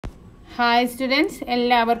Hi students,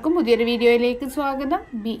 എല്ലാവർക്കും പുതിയൊരു വീഡിയോയിലേക്ക് സ്വാഗതം.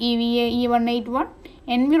 BEVAE181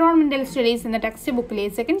 Environmental Studies എന്ന ടെക്സ്റ്റ് ബുക്കിലെ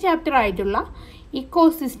സെക്കൻഡ് ചാപ്റ്റർ ആയിട്ടുള്ള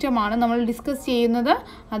ഇക്കോസിസ്റ്റം ആണ് നമ്മൾ ഡിസ്കസ് ചെയ്യുന്നത്.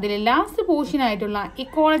 അതിലെ ലാസ്റ്റ് പോർഷൻ ആയിട്ടുള്ള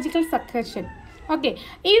ഇക്കോളജിക്കൽ സക്സഷൻ. ഓക്കെ,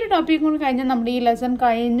 ഈ ഒരു ടോപ്പിക് കൊണ്ട് കഴിഞ്ഞാൽ നമ്മുടെ ഈ ലെസൺ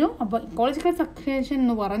കഴിഞ്ഞു. അപ്പോൾ ഇക്കോളജിക്കൽ സക്സഷൻ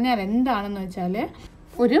എന്ന് പറഞ്ഞാൽ എന്താണെന്ന് വെച്ചാൽ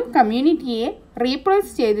ഒരു കമ്മ്യൂണിറ്റിയെ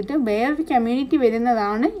റീപ്ലേസ് ചെയ്തിട്ട് വേറൊരു കമ്മ്യൂണിറ്റി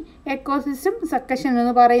വരുന്നതാണ് എക്കോസിസ്റ്റം സക്സഷൻ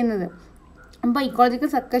എന്ന് പറയുന്നത്. അപ്പോൾ ഇക്കോളജിക്കൽ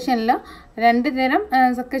സക്സഷനിൽ രണ്ട് തരം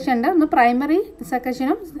സക്സഷൻ ഉണ്ട്. ഒന്ന് പ്രൈമറി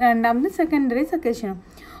സക്സഷനും രണ്ടാമത് സെക്കൻഡറി സക്സഷനും.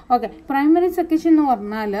 ഓക്കെ, പ്രൈമറി സക്സഷൻ എന്ന്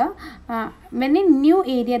പറഞ്ഞാൽ when a new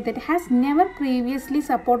area that has never previously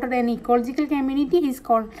supported an ecological community is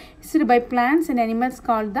caused by plants and animals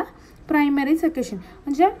called the primary succession.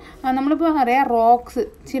 എന്നുവെച്ചാൽ നമ്മളിപ്പോൾ അറിയാം റോക്സ്,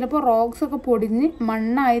 ചിലപ്പോൾ റോക്സൊക്കെ പൊടിഞ്ഞ്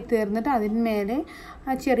മണ്ണായി തീർന്നിട്ട് അതിന്മേലെ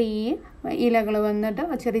ചെറിയ ഇലകൾ വന്നിട്ട്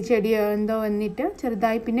ചെറിയ ചെടി എന്തോ വന്നിട്ട്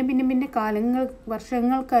ചെറുതായി പിന്നെ കാലങ്ങൾ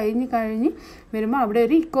വർഷങ്ങൾ കഴിഞ്ഞ് വരുമ്പോൾ അവിടെ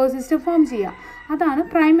ഒരു ഇക്കോസിസ്റ്റം ഫോം ചെയ്യുക. അതാണ്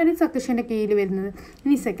പ്രൈമറി സക്സഷൻ്റെ കീഴിൽ വരുന്നത്.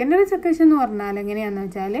 ഇനി സെക്കൻഡറി സക്സഷൻ എന്ന് പറഞ്ഞാൽ എങ്ങനെയാണെന്ന്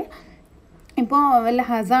വെച്ചാൽ ഇപ്പോൾ വല്ല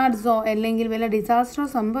ഹസാർഡ്സോ അല്ലെങ്കിൽ വല്ല ഡിസാസ്റ്ററോ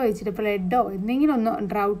സംഭവിച്ചിട്ട് ഫ്ലഡോ എന്തെങ്കിലും ഒന്ന്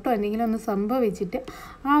ഡ്രൗട്ടോ എന്തെങ്കിലും ഒന്ന് സംഭവിച്ചിട്ട്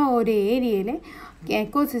ആ ഒരു ഏരിയയിലെ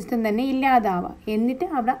എക്കോസിസ്റ്റം തന്നെ ഇല്ലാതാവുക, എന്നിട്ട്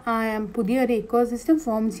അവിടെ പുതിയൊരു എക്കോസിസ്റ്റം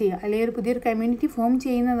ഫോം ചെയ്യുക അല്ലെങ്കിൽ ഒരു പുതിയൊരു കമ്മ്യൂണിറ്റി ഫോം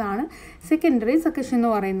ചെയ്യുന്നതാണ് സെക്കൻഡറി സക്സഷൻ എന്ന്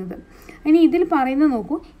പറയുന്നത്. ഇനി ഇതിൽ പറയുന്നത്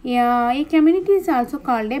നോക്കൂ, ഈ community is also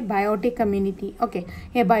called A biotic community. Okay,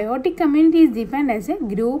 A biotic community is defined as A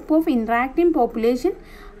group of interacting population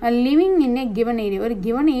living in A given area. ഒരു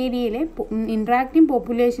ഗിവൺ ഏരിയയിലെ ഇൻട്രാക്റ്റിംഗ്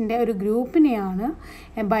പോപ്പുലേഷൻ്റെ ഒരു ഗ്രൂപ്പിനെയാണ്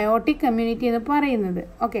ബയോട്ടിക് കമ്മ്യൂണിറ്റി എന്ന് പറയുന്നത്.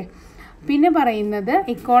 ഓക്കെ, പിന്നെ പറയുന്നത്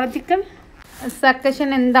ഇക്കോളജിക്കൽ സക്സഷൻ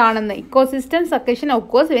എന്താണെന്ന്. Ecosystem succession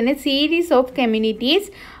occurs when A series of communities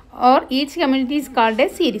or each community is called a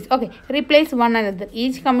series. Okay, replace one another.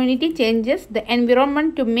 Each community changes the environment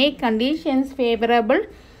to make conditions favorable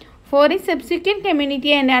for its subsequent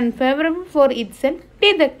community and unfavorable for itself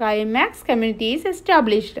till the climax community is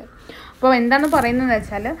established. അപ്പോൾ എന്താണ് പറയുന്നത്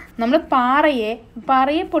വെച്ചാൽ നമ്മൾ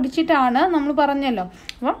പാറയെ പൊടിച്ചിട്ടാണ് നമ്മൾ പറഞ്ഞല്ലോ.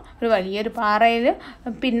 അപ്പോൾ ഒരു വലിയൊരു പാറയിൽ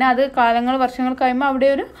പിന്നെ അത് വർഷങ്ങൾ കഴിയുമ്പോൾ അവിടെ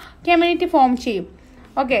ഒരു കമ്മ്യൂണിറ്റി ഫോം ചെയ്യും.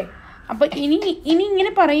 ഓക്കെ, അപ്പോൾ ഇനി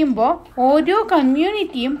ഇങ്ങനെ പറയുമ്പോൾ ഓരോ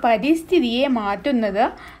കമ്മ്യൂണിറ്റിയും പരിസ്ഥിതിയെ മാറ്റുന്നത്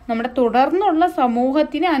നമ്മുടെ തുടർന്നുള്ള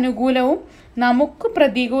സമൂഹത്തിന് അനുകൂലവും നമുക്ക്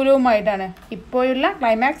പ്രതികൂലവുമായിട്ടാണ്. ഇപ്പോഴുള്ള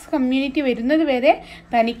ക്ലൈമാക്സ് കമ്മ്യൂണിറ്റി വരുന്നത് വരെ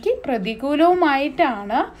തനിക്ക്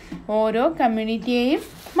പ്രതികൂലവുമായിട്ടാണ് ഓരോ കമ്മ്യൂണിറ്റിയെയും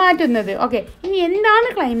മാറ്റുന്നത്. ഓക്കെ, ഇനി എന്താണ്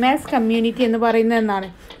ക്ലൈമാക്സ് കമ്മ്യൂണിറ്റി എന്ന് പറയുന്നത് എന്നാണ്.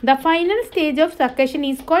 The final stage of succession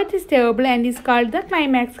is quite stable and is called the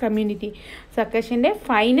climax community. സക്സഷൻ്റെ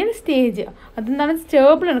final stage അതെന്താണ്?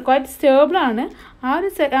 സ്റ്റേബിളാണ്, ക്വൈറ്റ് സ്റ്റേബിളാണ്. ആ ഒരു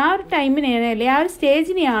ടൈമിനെയാണ് അല്ലെങ്കിൽ ആ ഒരു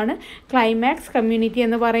സ്റ്റേജിനെയാണ് ക്ലൈമാക്സ് കമ്മ്യൂണിറ്റി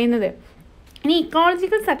എന്ന് പറയുന്നത്. ഇനി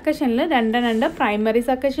ഇക്കോളജിക്കൽ സക്സഷനിൽ രണ്ട് പ്രൈമറി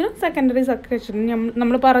സക്സഷനും സെക്കൻഡറി സക്സഷനും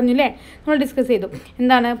നമ്മൾ പറഞ്ഞില്ലേ, നമ്മൾ ഡിസ്കസ് ചെയ്തു.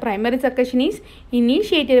 എന്താണ് primary succession? Is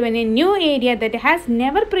initiated when A new area that has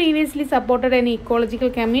never previously supported N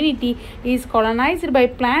ecological community is കൊളനൈസ്ഡ് by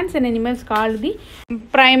plants and animals called the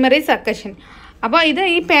primary succession. അപ്പോൾ ഇത്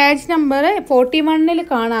ഈ പേജ് നമ്പർ 41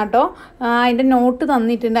 കാണാം കേട്ടോ. അതിൻ്റെ നോട്ട്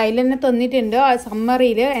തന്നിട്ടുണ്ട്, അതിൽ തന്നെ തന്നിട്ടുണ്ട് ആ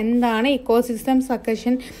സമ്മറിയിൽ എന്താണ് ഇക്കോസിസ്റ്റം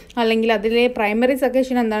സക്സഷൻ, അല്ലെങ്കിൽ അതിലെ പ്രൈമറി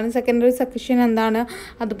സക്സഷൻ എന്താണ്, സെക്കൻഡറി സക്സഷൻ എന്താണ്,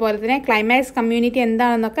 അതുപോലെ തന്നെ ക്ലൈമാക്സ് കമ്മ്യൂണിറ്റി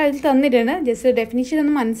എന്താണെന്നൊക്കെ അതിൽ തന്നിട്ടുണ്ട്. ജസ്റ്റ് ഡെഫിനിഷൻ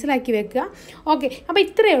ഒന്ന് മനസ്സിലാക്കി വെക്കുക. ഓക്കെ, അപ്പോൾ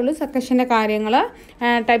ഇത്രയേ ഉള്ളൂ സക്സഷൻ്റെ കാര്യങ്ങൾ,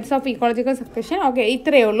 types of ecological succession. Okay,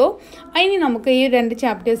 ഇത്രയേ ഉള്ളൂ. ഇനി നമുക്ക് ഈ രണ്ട്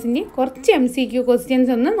ചാപ്റ്റേഴ്സിൻ്റെ കുറച്ച് MCQ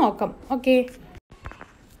ക്വസ്റ്റ്യൻസ് ഒന്ന് നോക്കാം. ഓക്കെ,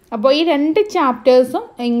 അപ്പോൾ ഈ രണ്ട് ചാപ്റ്റേഴ്സും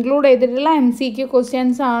ഇൻക്ലൂഡ് ചെയ്തിട്ടുള്ള MCQ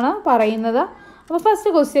ക്വസ്റ്റ്യൻസ് ആണ് പറയുന്നത്. അപ്പോൾ ഫസ്റ്റ്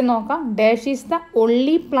ക്വസ്റ്റ്യൻ നോക്കാം. Dash is the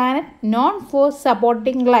only planet known for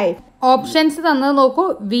supporting life. Options തന്നത് നോക്കൂ.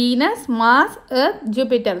 Venus, Mars, earth,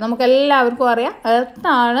 Jupiter. നമുക്കെല്ലാവർക്കും അറിയാം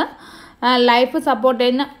എർത്താണ് ലൈഫ് സപ്പോർട്ട്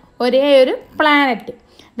ചെയ്യുന്ന ഒരേ ഒരു planet.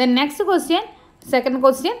 Then next question, second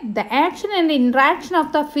question, the action and interaction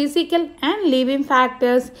of the physical and living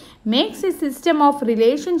factors makes A system of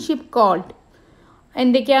relationship called.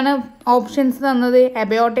 എന്തൊക്കെയാണ് options തന്നത്?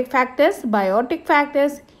 Abiotic factors, biotic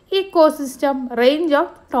factors, ecosystem, range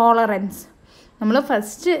of tolerance. നമ്മൾ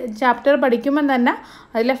first chapter പഠിക്കുമ്പോൾ തന്നെ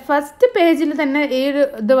അതിലെ first പേജിൽ തന്നെ ഈ ഒരു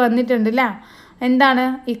ഇത് വന്നിട്ടുണ്ടല്ലേ. എന്താണ്?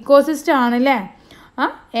 ഇക്കോസിസ്റ്റം ആണല്ലേ.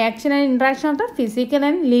 Action and interaction of the physical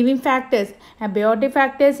and living factors. Abiotic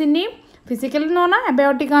ഫാക്ടേഴ്സിൻ്റെയും physical എന്ന് പറഞ്ഞാൽ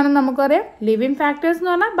അബയോട്ടിക് ആണെന്ന് നമുക്കറിയാം. ലിവിങ് ഫാക്ടേഴ്സ്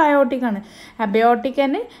എന്ന് പറഞ്ഞാൽ ബയോട്ടിക് ആണ്. അബയോട്ടിക്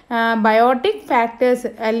ആൻഡ് ബയോട്ടിക് ഫാക്ടേഴ്സ്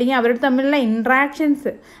അല്ലെങ്കിൽ അവർ തമ്മിലുള്ള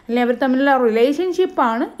ഇൻട്രാക്ഷൻസ് അല്ലെങ്കിൽ അവർ തമ്മിലുള്ള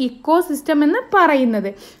റിലേഷൻഷിപ്പാണ് ഇക്കോസിസ്റ്റം എന്ന് പറയുന്നത്.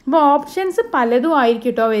 അപ്പോൾ ഓപ്ഷൻസ് പലതും ആയിരിക്കും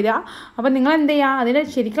കേട്ടോ വരിക. അപ്പോൾ നിങ്ങൾ എന്ത് ചെയ്യുക, അതിൻ്റെ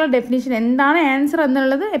ശരിക്കുള്ള ഡെഫിനിഷൻ എന്താണ് ആൻസർ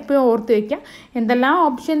എന്നുള്ളത് എപ്പോഴും ഓർത്ത് വയ്ക്കുക. എന്തെല്ലാം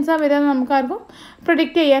ഓപ്ഷൻസാണ് വരിക നമുക്കാർക്കും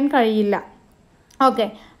പ്രിഡിക്റ്റ് ചെയ്യാൻ കഴിയില്ല. ഓക്കെ,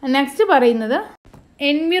 നെക്സ്റ്റ് പറയുന്നത്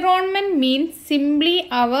Environment means simply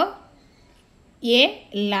our A.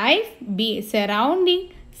 Life, B. Surrounding,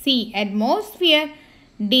 C. Atmosphere,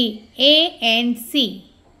 D. A and C.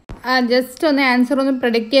 Just on the answer on the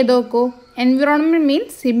predict cheydokku. Environment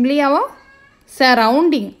means simply our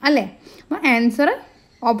surrounding. Alle? Answer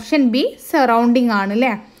option B. Surrounding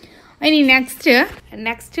aanale. And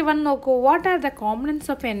next one നോക്കൂ. What are the components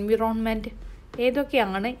of environment?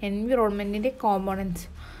 ഏതൊക്കെയാണ് എൻവിറോൺമെൻറ്റിൻ്റെ കോമ്പോണൻറ്റ്സ്?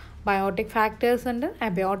 Biotic factors ഉണ്ട്,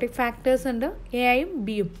 abiotic factors ഉണ്ട്, എയും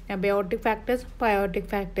ബിയും. Abiotic ഫാക്ടേഴ്സും biotic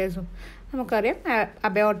ഫാക്ടേഴ്സും നമുക്കറിയാം.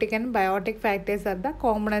 Abiotic and biotic factors are the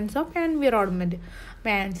കോമ്പോണൻറ്റ്സ് of environment.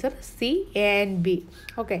 Answer C, A and B.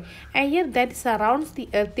 Okay. Air that surrounds the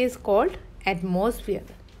earth is called atmosphere.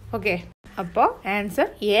 Okay, അപ്പോൾ answer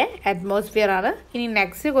A, atmosphere ആണ്. ഇനി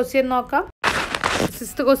next question നോക്കാം.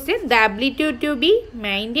 Sixth question, the ability to be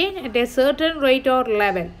maintained at a certain rate or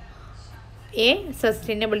level. A.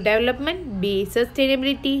 Sustainable development, B.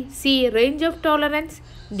 Sustainability, C. Range of tolerance,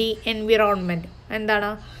 D. Environment. എന്താണ്?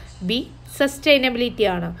 B. Sustainability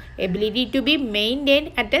ആണ്. Ability to be maintained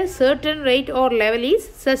at a certain rate or level is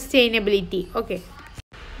sustainability. Okay.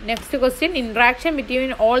 Next question, interaction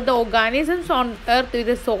between all the organisms on earth with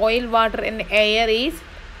the soil, water and air is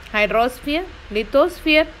hydrosphere,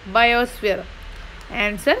 lithosphere, biosphere.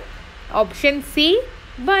 Answer option C,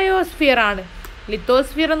 biosphere ആണ്.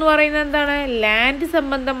 Lithosphere എന്ന് പറയുന്നത് എന്താണ്? Land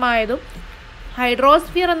സംബന്ധമായതും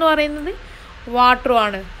hydrosphere എന്ന് പറയുന്നത്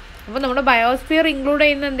വാട്ടറുമാണ്. അപ്പോൾ നമ്മുടെ biosphere include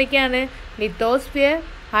ചെയ്യുന്ന എന്തൊക്കെയാണ്? ലിത്തോസ്ഫിയർ,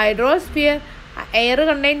 ഹൈഡ്രോസ്ഫിയർ, എയർ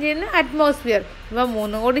കണ്ടെയ്ൻ ചെയ്യുന്ന അറ്റ്മോസ്ഫിയർ. ഇവ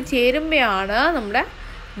മൂന്നും കൂടി ചേരുമ്പോഴാണ് നമ്മുടെ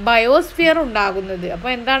ബയോസ്ഫിയർ ഉണ്ടാകുന്നത്.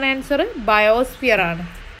 അപ്പോൾ എന്താണ് ആൻസർ? ബയോസ്ഫിയർ ആണ്.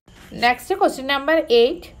 Next question number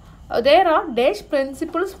 8. There are dash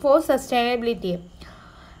principles for sustainability.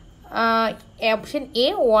 Option A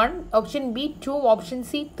 1, option B 2, option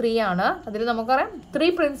C 3 ആണ്. അതിൽ നമുക്കറിയാം 3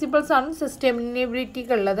 പ്രിൻസിപ്പിൾസ് ആണ്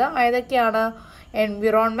സസ്റ്റൈനബിലിറ്റിക്ക് ഉള്ളത്. ഏതൊക്കെയാണ്?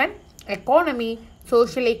 എൻവിറോൺമെൻറ്റ്, എക്കോണമി,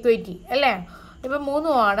 സോഷ്യൽ ഇക്വിറ്റി അല്ലേ? ഇവ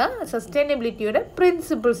മൂന്നുമാണ് സസ്റ്റൈനബിലിറ്റിയുടെ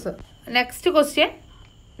principles. Next question,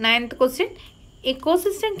 9th question.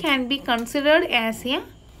 Ecosystem can be considered as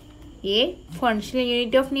A functional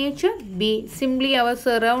unit of nature, B simply our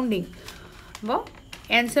surrounding. അപ്പോൾ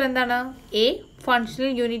ആൻസർ എന്താണ്? A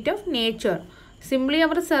functional unit of nature. Simply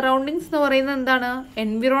our surroundings എന്ന് പറയുന്നത് എന്താണ്?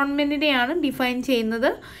 എൻവിറോൺമെൻറ്റിനെയാണ് define ചെയ്യുന്നത്.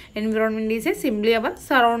 Environment is A simply our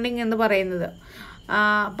surrounding എന്ന് പറയുന്നത്.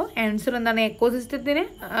 അപ്പോൾ answer എന്താണ്? എക്കോസിസ്റ്റത്തിന്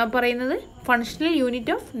പറയുന്നത് ഫങ്ഷണൽ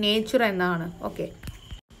യൂണിറ്റ് ഓഫ് നേച്ചർ എന്നാണ്. Okay.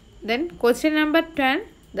 Then question number 10.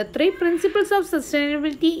 The 3 principles of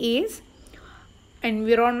sustainability is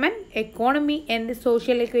environment, economy and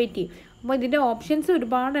social equity. അപ്പോൾ ഇതിൻ്റെ ഓപ്ഷൻസ്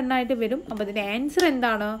ഒരുപാട് എണ്ണമായിട്ട് വരും. അപ്പോൾ ഇതിൻ്റെ ആൻസർ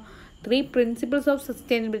എന്താണ്? 3 പ്രിൻസിപ്പിൾസ് ഓഫ്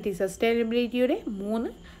സസ്റ്റൈനബിലിറ്റി. സസ്റ്റൈനബിലിറ്റിയുടെ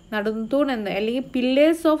 3 നടുന്തൂണെന്ന് അല്ലെങ്കിൽ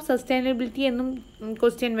പില്ലേഴ്സ് ഓഫ് സസ്റ്റൈനബിലിറ്റി എന്നും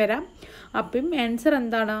ക്വസ്റ്റ്യൻ വരാം. അപ്പം ആൻസർ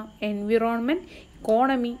എന്താണ്? Environment,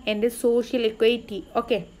 economy and social equity.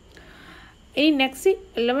 Okay. ഇനി next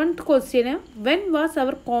 11th question, when was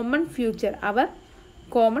our common future? Our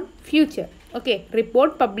common future. Okay.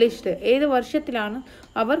 Report published. ഏത് വർഷത്തിലാണ്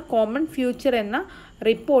അവർ കോമൺ ഫ്യൂച്ചർ എന്ന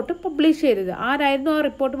report publish ചെയ്തത്? ആരായിരുന്നു ആ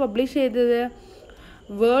റിപ്പോർട്ട് പബ്ലിഷ് ചെയ്തത്?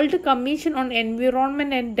 World commission on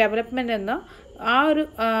environment and development എന്ന ആ ഒരു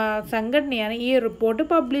സംഘടനയാണ് ഈ റിപ്പോർട്ട്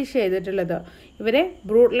പബ്ലിഷ് ചെയ്തിട്ടുള്ളത്. ഇവരെ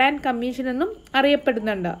ബ്രൂട്ട്ലാൻഡ് കമ്മീഷൻ എന്നും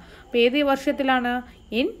അറിയപ്പെടുന്നുണ്ട്. അപ്പോൾ ഏത് വർഷത്തിലാണ്?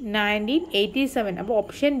 ഇൻ 1987. അപ്പോൾ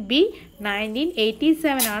ഓപ്ഷൻ ബി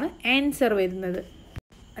 1987 ആണ് ആൻസർ വരുന്നത്.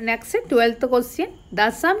 Next 12th question. The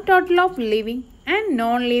sum total of living and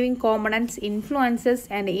non-living components influences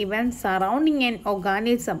and events surrounding an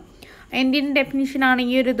organism. എന്തിൻ്റെ ഡെഫിനിഷൻ ആണ്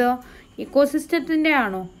ഈ ഒരു ഇത്? ഇക്കോസിസ്റ്റത്തിൻ്റെ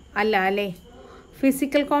ആണോ? അല്ല അല്ലേ.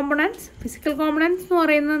 Physical components. ഫിസിക്കൽ കോമ്പണൻസ് എന്ന്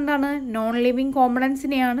പറയുന്നത് എന്താണ്? നോൺ ലിവിങ്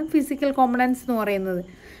കോമ്പണൻസിനെയാണ് ഫിസിക്കൽ കോമ്പണൻസ് എന്ന് പറയുന്നത്.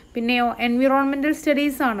 പിന്നെയോ എൻവിറോൺമെൻറ്റൽ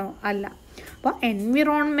സ്റ്റഡീസ് ആണോ? അല്ല. അപ്പോൾ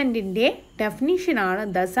എൻവിറോൺമെൻറ്റിൻ്റെ ഡെഫിനിഷനാണ്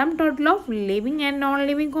the sum total of living and non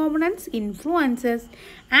living components influences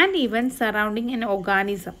and events surrounding an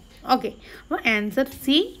organism. Okay. അപ്പോൾ answer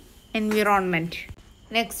C, environment.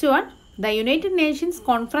 Next one, the United Nations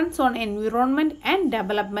conference on environment and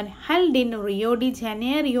development held in Rio de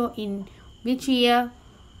ജനേറിയോ in which year?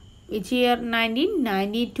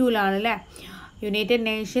 1992 അല്ലേ. United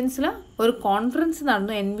നേഷൻസിൽ ഒരു conference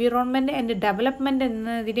നടന്നു environment and development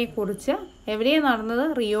എന്നതിനെ കുറിച്ച്. എവിടെയാണ് നടന്നത്?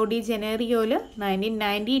 Rio de ജനേറിയോയിൽ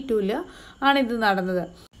 1992 ആണിത് നടന്നത്.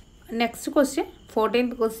 Next question,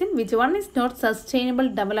 14th question. Which one is not sustainable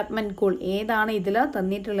development goal? ഏതാണ് ഇതിൽ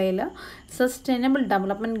തന്നിട്ടുള്ളതിൽ സസ്റ്റൈനബിൾ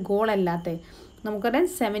ഡെവലപ്മെൻറ്റ് ഗോൾ അല്ലാത്തത്? നമുക്കറിയാം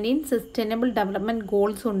 17 സസ്റ്റൈനബിൾ ഡെവലപ്മെൻറ്റ്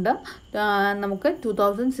ഗോൾസ് ഉണ്ട്. നമുക്ക്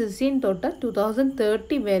 2016 തൊട്ട്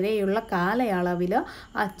 2030 വരെയുള്ള കാലയളവിൽ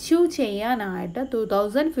അച്ചീവ് ചെയ്യാനായിട്ട്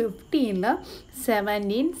 2015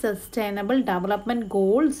 17 sustainable development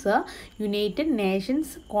goals United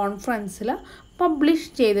Nations കോൺഫറൻസിൽ പബ്ലിഷ്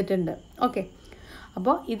ചെയ്തിട്ടുണ്ട്. ഓക്കെ,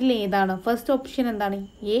 അപ്പോൾ ഇതിലേതാണ് ഫസ്റ്റ് ഓപ്ഷൻ എന്താണ്?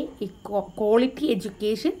 A quality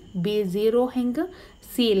education, B zero hunger,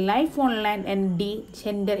 C life on land and D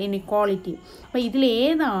gender inequality. അപ്പോൾ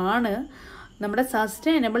ഇതിലേതാണ് നമ്മുടെ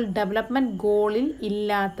സസ്റ്റൈനബിൾ ഡെവലപ്മെൻറ്റ് ഗോളിൽ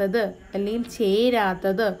ഇല്ലാത്തത് അല്ലെങ്കിൽ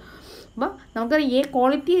ചേരാത്തത്? അപ്പോൾ നമുക്കറിയാം എ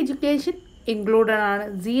ക്വാളിറ്റി എഡ്യൂക്കേഷൻ ഇൻക്ലൂഡഡ് ആണ്,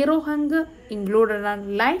 സീറോ ഹങ്കർ ഇൻക്ലൂഡഡ് ആണ്,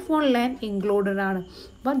 ലൈഫ് ഓൺ ലാൻഡ് ഇൻക്ലൂഡഡ് ആണ്.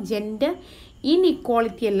 അപ്പം ജെൻഡർ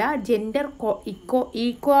ഇൻഇക്വാളിറ്റി അല്ല, ജെൻഡർ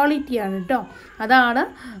ഈക്വാളിറ്റിയാണ് കേട്ടോ. അതാണ്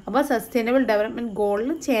അപ്പോൾ സസ്റ്റൈനബിൾ ഡെവലപ്മെൻറ്റ്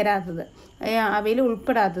ഗോളിൽ ചേരാത്തത്, അവയിൽ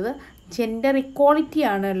ഉൾപ്പെടാത്തത്. ജെൻഡർ ഇക്വാളിറ്റി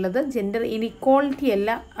ആണ് ഉള്ളത്, ജെൻഡർ ഇൻഇക്വാളിറ്റി അല്ല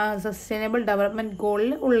സസ്റ്റൈനബിൾ ഡെവലപ്മെൻറ്റ്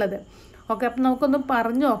ഗോളിൽ ഉള്ളത്. ഓക്കെ, അപ്പം നമുക്കൊന്ന്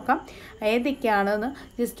പറഞ്ഞു നോക്കാം ഏതൊക്കെയാണെന്ന്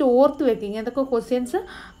ജസ്റ്റ് ഓർത്ത് വെക്കുക. ഇങ്ങനത്തെ ക്വസ്റ്റ്യൻസ്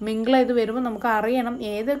മിങ്കിൾ ചെയ്ത് വരുമ്പോൾ നമുക്ക് അറിയണം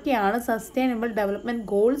ഏതൊക്കെയാണ് സസ്റ്റൈനബിൾ ഡെവലപ്മെൻറ്റ്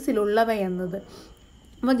ഗോൾസിലുള്ളവ എന്നത്.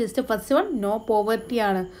 അപ്പോൾ just first one no poverty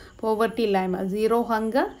ആണ്, പോവർട്ടി ഇല്ലായ്മ. Zero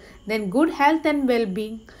hunger, then good health and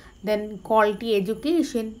wellbeing, then quality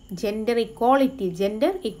education, gender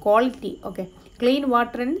equality. Okay, clean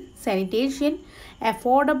water and sanitation,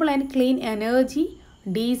 affordable and clean energy,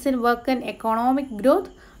 decent work and economic growth,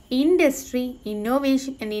 industry,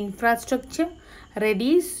 innovation and infrastructure,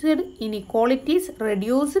 reduced inequalities,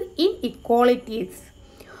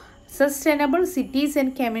 sustainable cities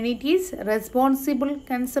and communities, responsible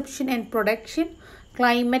consumption and production,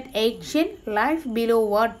 climate action, life below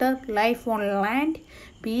water, life on land,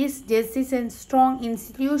 peace, justice and strong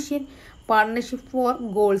institution, partnership four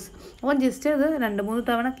goals. അപ്പോൾ just അത് 2-3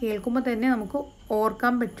 തവണ കേൾക്കുമ്പോൾ തന്നെ നമുക്ക്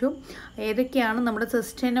ഓർക്കാൻ പറ്റും ഏതൊക്കെയാണ് നമ്മുടെ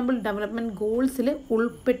സസ്റ്റൈനബിൾ ഡെവലപ്മെൻറ്റ് ഗോൾസിൽ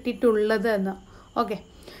ഉൾപ്പെട്ടിട്ടുള്ളത് എന്ന്. ഓക്കെ,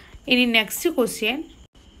 ഇനി next question.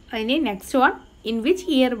 Next one, in which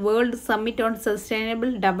year world summit on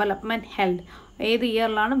sustainable development held? ഏത്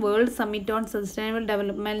ഇയറിലാണ് world summit on sustainable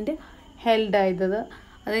development held ആയത്?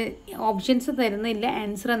 അത് ഓപ്ഷൻസ് തരുന്നില്ല.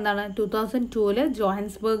 ആൻസർ എന്താണ്? 2002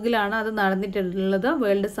 ജോഹാൻസ്ബർഗിലാണ് അത് നടന്നിട്ടുള്ളത്,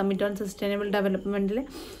 വേൾഡ് സമ്മിറ്റ് ഓൺ സസ്റ്റൈനബിൾ ഡെവലപ്മെൻറ്റിൽ.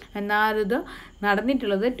 എന്നാൽ ഇത്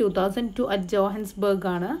നടന്നിട്ടുള്ളത് 2002 അറ്റ് ജോഹാൻസ്ബർഗ്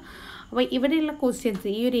ആണ്. അപ്പോൾ ഇവിടെയുള്ള ക്വസ്റ്റ്യൻസ്,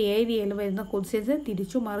 ഈ ഒരു ഏരിയയിൽ വരുന്ന ക്വസ്റ്റ്യൻസ്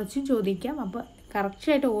തിരിച്ചും മറിച്ചും ചോദിക്കാം. അപ്പോൾ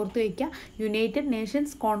കറക്റ്റായിട്ട് ഓർത്ത് വയ്ക്കുക. United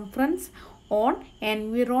Nations conference on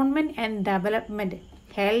environment and development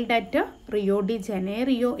held at Rio de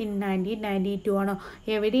ജനേറിയോ in 1992 ആണ്.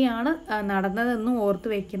 എവിടെയാണ് നടന്നതെന്നും ഓർത്ത്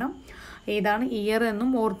വയ്ക്കണം, ഏതാണ് ഇയർ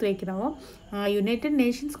എന്നും ഓർത്ത് വയ്ക്കണം. അപ്പോൾ United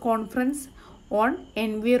Nations conference on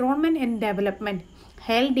environment and development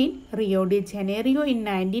held in Rio de ജനേറിയോ in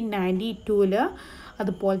 1992.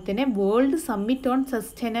 അതുപോലെ തന്നെ world summit on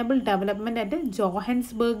sustainable development at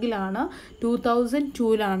ജോഹാൻസ്ബർഗിലാണ്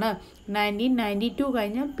 2002. 1992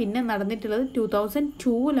 കഴിഞ്ഞാൽ പിന്നെ നടന്നിട്ടുള്ളത്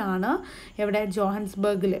 2002 എവിടെ?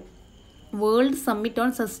 ജോഹാൻസ്ബർഗിൽ. വേൾഡ് സമ്മിറ്റ് ഓൺ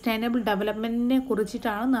സസ്റ്റൈനബിൾ ഡെവലപ്മെൻറ്റിനെ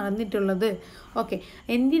കുറിച്ചിട്ടാണ് നടന്നിട്ടുള്ളത്. ഓക്കെ,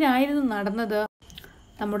 എന്തിനായിരുന്നു നടന്നത്?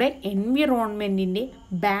 നമ്മുടെ എൻവിറോൺമെൻറ്റിൻ്റെ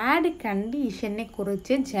ബാഡ് കണ്ടീഷനെ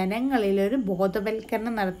കുറിച്ച് ജനങ്ങളിലൊരു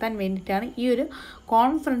ബോധവൽക്കരണം നടത്താൻ വേണ്ടിയിട്ടാണ് ഈ ഒരു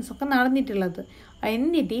കോൺഫറൻസൊക്കെ നടന്നിട്ടുള്ളത്.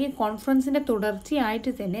 എന്നിട്ട് ഈ കോൺഫറൻസിൻ്റെ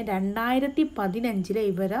തുടർച്ചയായിട്ട് തന്നെ 2015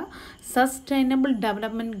 ഇവർ സസ്റ്റൈനബിൾ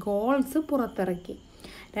ഡെവലപ്മെൻറ്റ് ഗോൾസ് പുറത്തിറക്കി.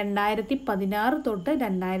 2016 തൊട്ട്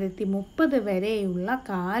 2030 വരെയുള്ള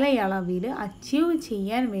കാലയളവിൽ അച്ചീവ്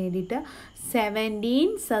ചെയ്യാൻ വേണ്ടിയിട്ട്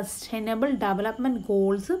 17 സസ്റ്റൈനബിൾ ഡെവലപ്മെൻറ്റ്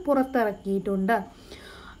ഗോൾസ് പുറത്തിറക്കിയിട്ടുണ്ട്.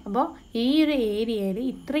 അപ്പോൾ ഈ ഒരു ഏരിയയിൽ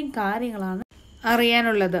ഇത്രയും കാര്യങ്ങളാണ്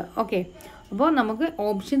അറിയാനുള്ളത്. ഓക്കെ, അപ്പോൾ നമുക്ക്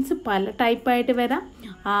ഓപ്ഷൻസ് പല ടൈപ്പായിട്ട് വരാം.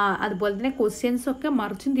 അതുപോലെ തന്നെ ക്വസ്റ്റ്യൻസൊക്കെ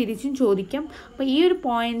മറിച്ചും തിരിച്ചും ചോദിക്കാം. അപ്പോൾ ഈ ഒരു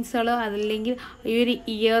പോയിൻറ്റ്സുകൾ, അതല്ലെങ്കിൽ ഈ ഒരു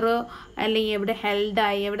ഇയർ, അല്ലെങ്കിൽ എവിടെ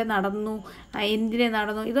ഹെൽഡായി, എവിടെ നടന്നു, എന്തിനെ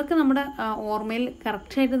നടന്നു, ഇതൊക്കെ നമ്മുടെ ഓർമ്മയിൽ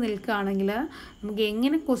കറക്റ്റായിട്ട് നിൽക്കുകയാണെങ്കിൽ നമുക്ക്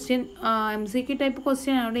എങ്ങനെ ക്വസ്റ്റ്യൻ MCQ ടൈപ്പ്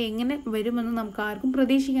ക്വസ്റ്റ്യൻ അവിടെ എങ്ങനെ വരുമെന്ന് നമുക്ക് ആർക്കും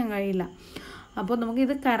പ്രതീക്ഷിക്കാൻ കഴിയില്ല. അപ്പോൾ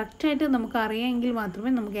നമുക്കിത് കറക്റ്റായിട്ട് നമുക്ക് അറിയാമെങ്കിൽ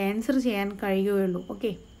മാത്രമേ നമുക്ക് ആൻസർ ചെയ്യാൻ കഴിയുകയുള്ളൂ.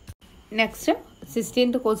 Okay, next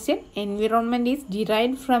 16th question. Environment is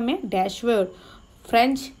derived from A dash word?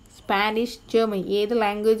 French, Spanish, German. ഏത്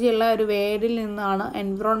ലാംഗ്വേജുള്ള ഒരു വേർഡിൽ നിന്നാണ്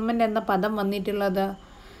എൻവിറോൺമെൻറ്റ് എന്ന പദം വന്നിട്ടുള്ളത്?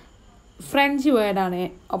 ഫ്രഞ്ച് വേർഡാണ്.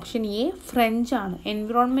 ഓപ്ഷൻ എ ഫ്രഞ്ച് ആണ്.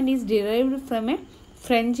 Environment is derived from A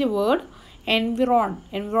French word എൻവിറോൺ.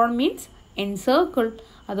 എൻവിറോൺ means encircle.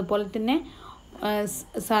 അതുപോലെ തന്നെ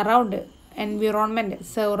സറൗണ്ട്, എൻവിറോൺമെൻറ്റ്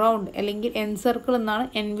സറൗണ്ട് അല്ലെങ്കിൽ എൻസർക്കിൾ എന്നാണ്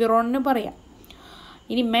എൻവിറോണിന് പറയാം.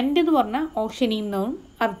 ഇനി മെൻ്റ് എന്ന് പറഞ്ഞാൽ ഓഷനിൽ നിന്നും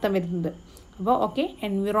അർത്ഥം വരുന്നത്. അപ്പോൾ ഓക്കെ,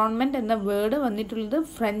 എൻവിറോൺമെൻറ്റ് എന്ന വേർഡ് വന്നിട്ടുള്ളത്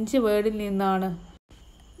ഫ്രഞ്ച് വേർഡിൽ നിന്നാണ്.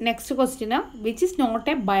 Next question which is not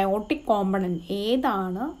A biotic component.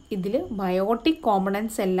 ഏതാണ് ഇതിൽ ബയോട്ടിക്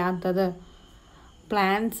കോമ്പണൻസ് അല്ലാത്തത്?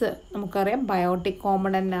 പ്ലാന്റ്സ് നമുക്കറിയാം ബയോട്ടിക്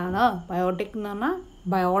കോമ്പണൻ്റ് ആണ്. ബയോട്ടിക് എന്ന് പറഞ്ഞാൽ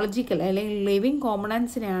ബയോളജിക്കൽ അല്ലെങ്കിൽ ലിവിങ്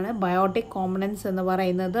കോമ്പണൻസിനെയാണ് ബയോട്ടിക് കോമ്പണൻസ് എന്ന്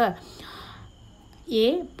പറയുന്നത്. എ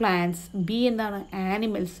പ്ലാന്റ്സ്, ബി എന്താണ്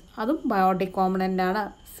ആനിമൽസ്, അതും ബയോട്ടിക് കോമ്പണൻ്റ് ആണ്.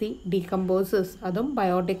 സി ഡീകമ്പോസേഴ്സ്, അതും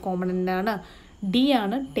ബയോട്ടിക് കോമ്പണൻ്റ് ആണ്. ഡി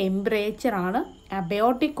ആണ് ടെമ്പറേച്ചർ ആണ്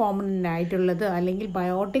അബയോട്ടിക് കോമ്പണൻ്റ് ആയിട്ടുള്ളത് അല്ലെങ്കിൽ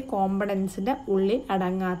ബയോട്ടിക് കോമ്പണൻസിൻ്റെ ഉള്ളിൽ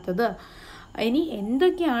അടങ്ങാത്തത്. ഇനി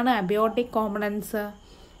എന്തൊക്കെയാണ് അബയോട്ടിക് കോമ്പണൻസ്?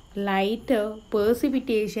 ലൈറ്റ്,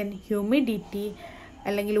 പേഴ്സിപിറ്റേഷൻ, ഹ്യൂമിഡിറ്റി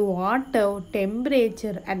അല്ലെങ്കിൽ water,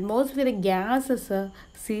 temperature, atmospheric gases,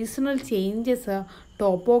 seasonal changes,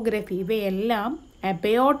 topography, ഇവയെല്ലാം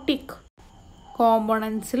അബയോട്ടിക്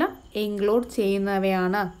കോമ്പണൻസിൽ ഇൻക്ലൂഡ്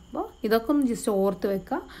ചെയ്യുന്നവയാണ്. അപ്പോൾ ഇതൊക്കെ ഒന്ന് ജസ്റ്റ് ഓർത്ത്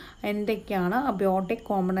വെക്കുക. എന്തൊക്കെയാണ് അബയോട്ടിക്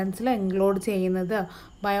കോമ്പണൻസിൽ ഇൻക്ലൂഡ് ചെയ്യുന്നത്?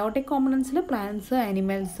 ബയോട്ടിക് കോമ്പണൻസിൽ പ്ലാന്റ്സ്,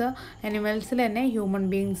 അനിമൽസിൽ തന്നെ human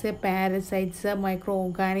beings, parasites, micro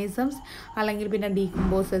organisms അല്ലെങ്കിൽ പിന്നെ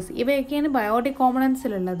ഡീകമ്പോസേഴ്സ്, ഇവയൊക്കെയാണ് ബയോട്ടിക്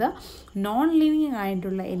കോമ്പണൻസിലുള്ളത്. നോൺ ലിവിങ്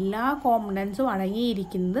ആയിട്ടുള്ള എല്ലാ കോമ്പണൻസും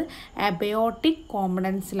അടങ്ങിയിരിക്കുന്നത് അബയോട്ടിക്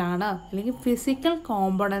കോമ്പണൻസിലാണ് അല്ലെങ്കിൽ ഫിസിക്കൽ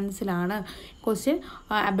കോമ്പണൻസിലാണ്. ക്വസ്റ്റ്യൻ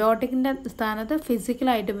അബയോട്ടിക്കിൻ്റെ സ്ഥാനത്ത്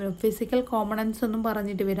ഫിസിക്കലായിട്ട് വരും. ഫിസിക്കൽ കോമ്പണൻസ് ഒന്നും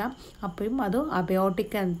പറഞ്ഞിട്ട് വരാം, അപ്പോഴും അത്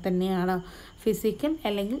അബയോട്ടിക് തന്നെയാണ്. ഫിസിക്കൽ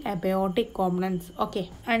അല്ലെങ്കിൽ abiotic components. Okay,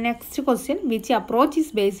 next question which approach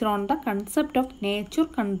is based on the concept of nature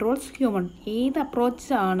controls human. ഏത്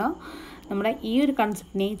അപ്രോച്ചാണ് നമ്മുടെ ഈ ഒരു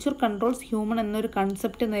കൺസെപ്റ്റ് നേച്ചർ കൺട്രോൾസ് ഹ്യൂമൻ എന്നൊരു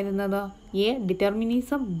കൺസെപ്റ്റ് വരുന്നത്? A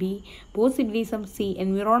determinism, B പോസിബിലിസം, C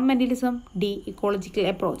എൻവിറോൺമെൻറ്റലിസം, D ecological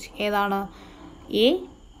approach. ഏതാണ്? എ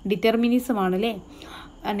ഡിറ്റർമിനിസം ആണല്ലേ.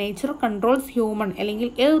 Nature controls human അല്ലെങ്കിൽ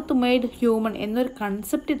earth made human എന്നൊരു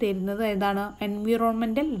കൺസെപ്റ്റ് തരുന്നത് ഏതാണ്?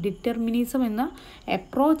 എൻവിറോൺമെൻറ്റൽ ഡിറ്റർമിനിസം എന്ന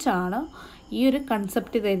അപ്രോച്ചാണ് ഈ ഒരു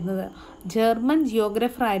കൺസെപ്റ്റ് തരുന്നത്. ജർമ്മൻ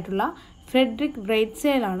ജിയോഗ്രഫറായിട്ടുള്ള ഫ്രെഡറിക്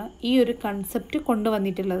റൈറ്റ്സേലാണ് ഈ ഒരു കൺസെപ്റ്റ്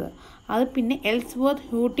കൊണ്ടുവന്നിട്ടുള്ളത്. അത് പിന്നെ എൽസ്വർത്ത്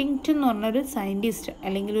ഹ്യൂട്ടിങ്ടൺ എന്ന് പറഞ്ഞൊരു സയൻറ്റിസ്റ്റ്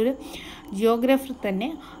അല്ലെങ്കിൽ ഒരു ജിയോഗ്രഫർ തന്നെ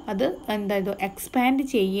അത് എക്സ്പാൻഡ്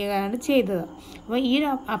ചെയ്യുകയാണ് ചെയ്തത്. അപ്പോൾ ഈ ഒരു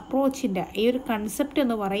അപ്രോച്ചിൻ്റെ ഈ ഒരു കൺസെപ്റ്റ്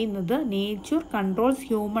എന്ന് പറയുന്നത് നേച്ചർ കൺട്രോൾസ്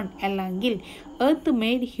ഹ്യൂമൻ അല്ലെങ്കിൽ എർത്ത്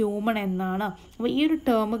മെയ്ഡ് ഹ്യൂമൻ എന്നാണ്. അപ്പോൾ ഈ ഒരു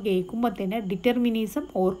ടേം കേൾക്കുമ്പോൾ തന്നെ ഡിറ്റർമിനിസം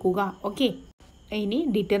ഓർക്കുക. ഓക്കെ, ഇനി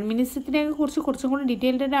ഡിറ്റർമിനിസത്തിനെ കുറിച്ച് കുറച്ചും കൂടി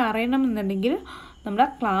ഡീറ്റെയിൽഡ് അറിയണമെന്നുണ്ടെങ്കിൽ നമ്മുടെ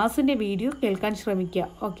ക്ലാസ്സിൻ്റെ വീഡിയോ കേൾക്കാൻ ശ്രമിക്കുക.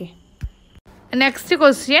 Okay, next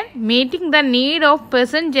question meeting the need of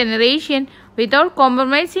present generation without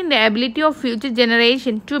compromising the ability of future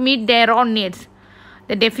generation to meet their own needs.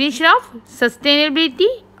 The definition of sustainability: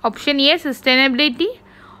 option A sustainability,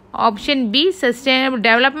 option B sustainable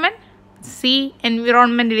development, C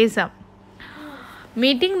environmentalism.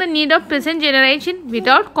 Meeting the need of present generation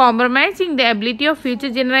without compromising the ability of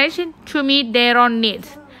future generation to meet their own needs,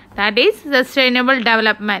 that is sustainable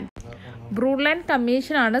development. ബ്രൂഡ്ലാൻഡ്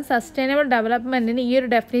കമ്മീഷനാണ് sustainable ഡെവലപ്മെൻറ്റിന് ഈ ഒരു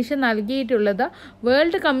definition നൽകിയിട്ടുള്ളത്.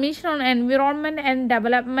 World commission on environment and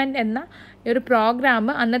development എന്ന ഒരു programme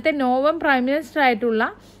അന്നത്തെ നോവം prime minister ആയിട്ടുള്ള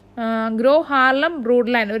grow Harlem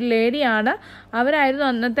ബ്രൂഡ്ലാൻഡ് ഒരു ലേഡിയാണ്. അവരായിരുന്നു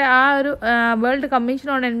അന്നത്തെ ആ ഒരു world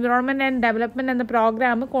commission on environment and development എന്ന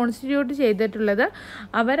പ്രോഗ്രാം കോൺസ്റ്റിറ്റ്യൂട്ട് ചെയ്തിട്ടുള്ളത്.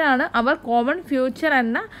 അവരാണ് അവർ കോമൺ ഫ്യൂച്ചർ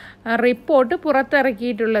എന്ന റിപ്പോർട്ട്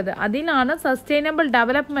പുറത്തിറക്കിയിട്ടുള്ളത്. അതിലാണ് സസ്റ്റൈനബിൾ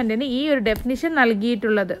ഡെവലപ്മെൻറ്റിന് ഈ ഒരു ഡെഫിനിഷൻ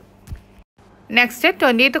നൽകിയിട്ടുള്ളത്. Next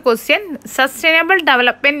 20th question sustainable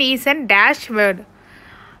development is N dash word,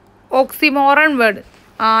 ഓക്സിമോറൺ word.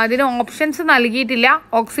 അതിന് ഓപ്ഷൻസ് നൽകിയിട്ടില്ല.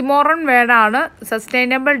 ഓക്സിമോറൺ വേർഡാണ്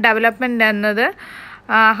സസ്റ്റൈനബിൾ ഡെവലപ്മെൻറ്റ് എന്നത്.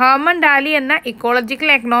 ഹെർമൻ ഡാലി എന്ന ഇക്കോളജിക്കൽ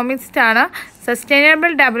എക്കണോമിസ്റ്റാണ്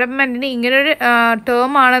സസ്റ്റൈനബിൾ ഡെവലപ്മെൻറ്റിന് ഇങ്ങനൊരു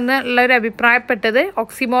ടേം ആണെന്നുള്ളൊരു അഭിപ്രായപ്പെട്ടത്.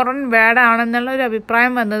 ഓക്സിമോറൺ വേർഡ് ആണെന്നുള്ളൊരു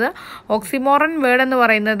അഭിപ്രായം വന്നത്. ഓക്സിമോറൺ വേർഡ് എന്ന്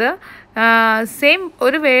പറയുന്നത് സെയിം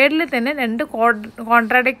ഒരു വേർഡിൽ തന്നെ രണ്ട്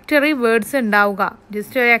കോൺട്രാഡിക്റ്ററി വേർഡ്സ് ഉണ്ടാവുക.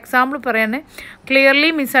 ജസ്റ്റ് ഒരു എക്സാമ്പിൾ പറയാണ്, ക്ലിയർലി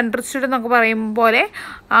മിസ്അണ്ടർസ്റ്റുഡ് എന്നൊക്കെ പറയും പോലെ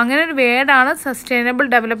അങ്ങനെ ഒരു വേർഡാണ് സസ്റ്റൈനബിൾ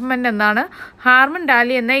ഡെവലപ്മെൻറ്റ് എന്നാണ് ഹാർമൻ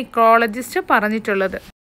ഡാലി എന്ന ഇക്കോളജിസ്റ്റ് പറഞ്ഞിട്ടുള്ളത്.